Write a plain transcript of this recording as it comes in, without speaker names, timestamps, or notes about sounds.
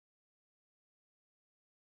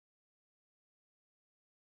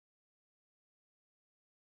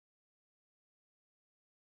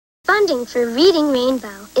Funding for Reading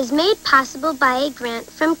Rainbow is made possible by a grant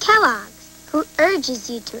from Kellogg's, who urges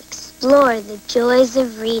you to explore the joys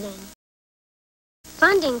of reading.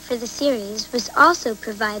 Funding for the series was also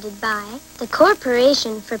provided by the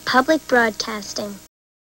Corporation for Public Broadcasting,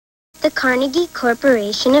 the Carnegie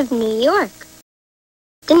Corporation of New York,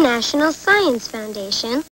 the National Science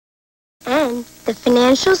Foundation, and the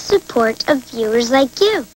financial support of viewers like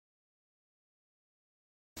you.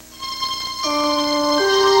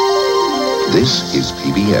 This is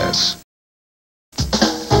PBS.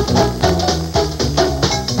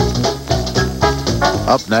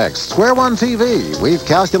 Up next, Square One TV. We've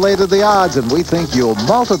calculated the odds and we think you'll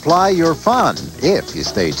multiply your fun if you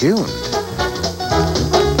stay tuned.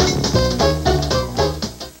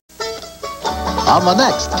 On the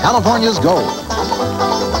next, California's Gold.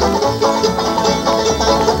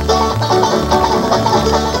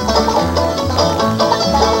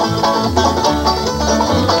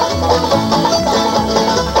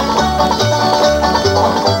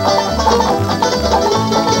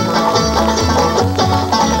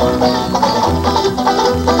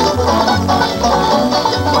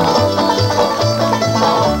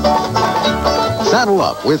 Saddle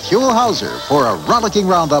up with Huell Hauser for a rollicking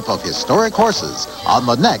roundup of historic horses on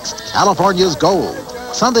the next California's Gold,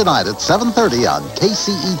 Sunday night at 7:30 on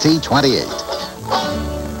KCET 28.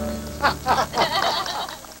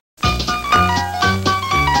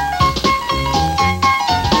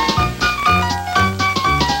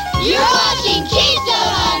 You're watching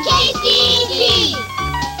KidZone on KCET.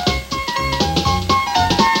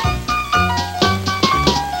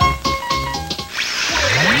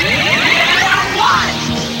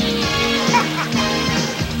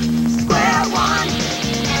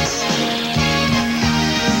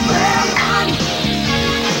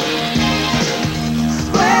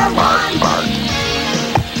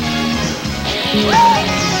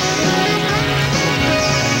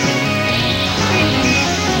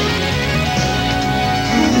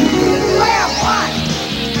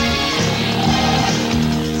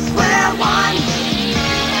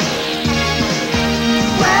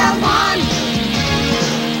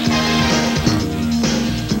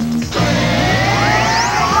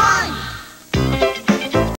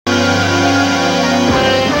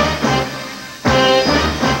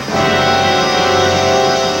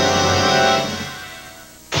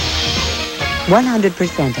 One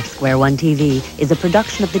 100% of Square One TV is a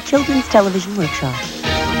production of the Children's Television Workshop.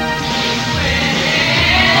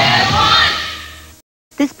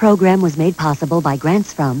 This program was made possible by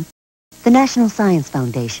grants from the National Science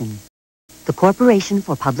Foundation, the Corporation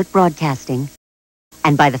for Public Broadcasting,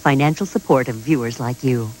 and by the financial support of viewers like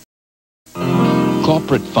you.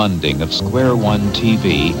 Corporate funding of Square One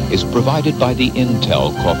TV is provided by the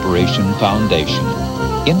Intel Corporation Foundation.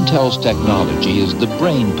 Intel's technology is the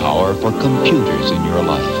brain power for computers in your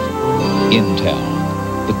life. Intel,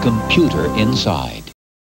 the computer inside.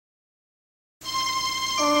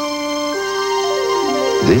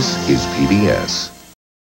 This is PBS.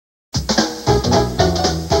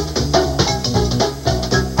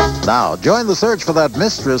 Now, join the search for that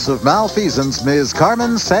mistress of malfeasance, Ms.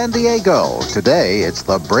 Carmen Sandiego. Today, it's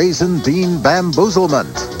the Brazen Bean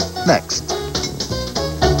Bamboozlement. Next.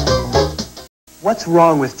 What's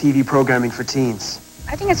wrong with TV programming for teens?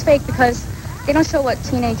 I think it's fake because they don't show what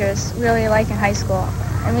teenagers really like in high school.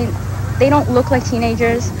 I mean, they don't look like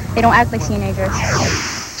teenagers. They don't act like teenagers.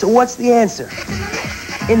 So what's the answer?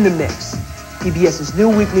 In the Mix, PBS's new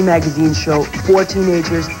weekly magazine show for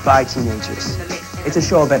teenagers by teenagers. It's a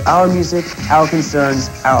show about our music, our concerns,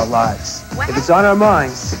 our lives. If it's on our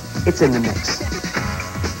minds, it's in the Mix.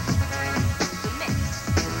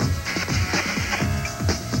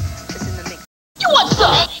 What's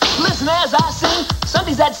up? Listen as I sing.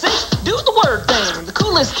 Sundays at 6, do the word thing. The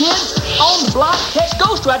coolest kids on the block catch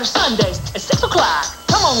Ghost Rider Sundays at 6 o'clock.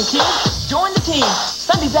 Come on, kids, join the team.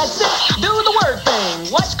 Sundays at 6, do the word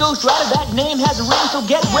thing. Watch Ghost Rider, that name has a ring, so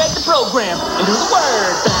get ready to program and do the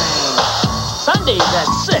word thing. Sundays at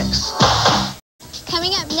 6.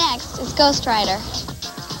 Coming up next is Ghost Rider.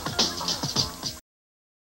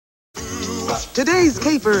 Today's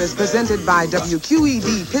Caper is presented by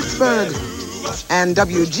WQED Pittsburgh and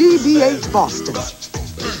WGBH Boston.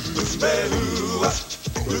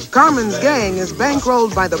 Carmen's Gang is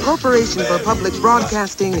bankrolled by the Corporation for Public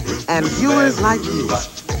Broadcasting and viewers like you.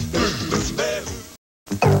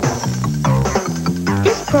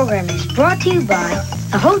 This program is brought to you by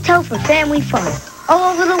the Hotel for Family Fun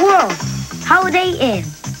all over the world, Holiday Inn.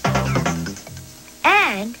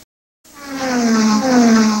 And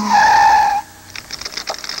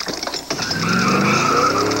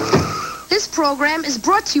this program is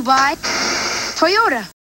brought to you by Toyota.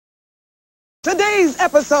 Today's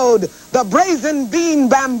episode, the Brazen Bean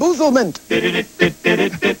Bamboozlement. The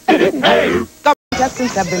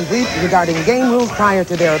contestants have been briefed regarding game rules prior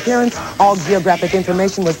to their appearance. All geographic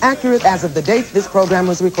information was accurate as of the date this program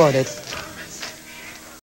was recorded.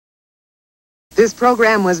 This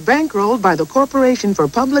program was bankrolled by the Corporation for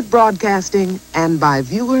Public Broadcasting and by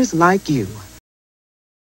viewers like you.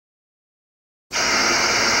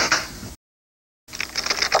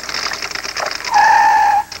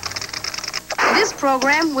 This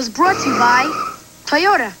program was brought to you by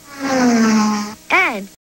Toyota. And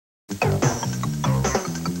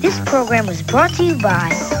this program was brought to you by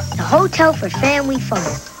the Hotel for Family Fun.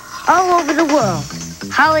 All over the world.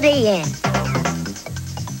 Holiday Inn.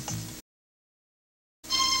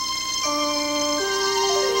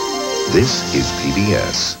 This is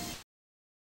PBS.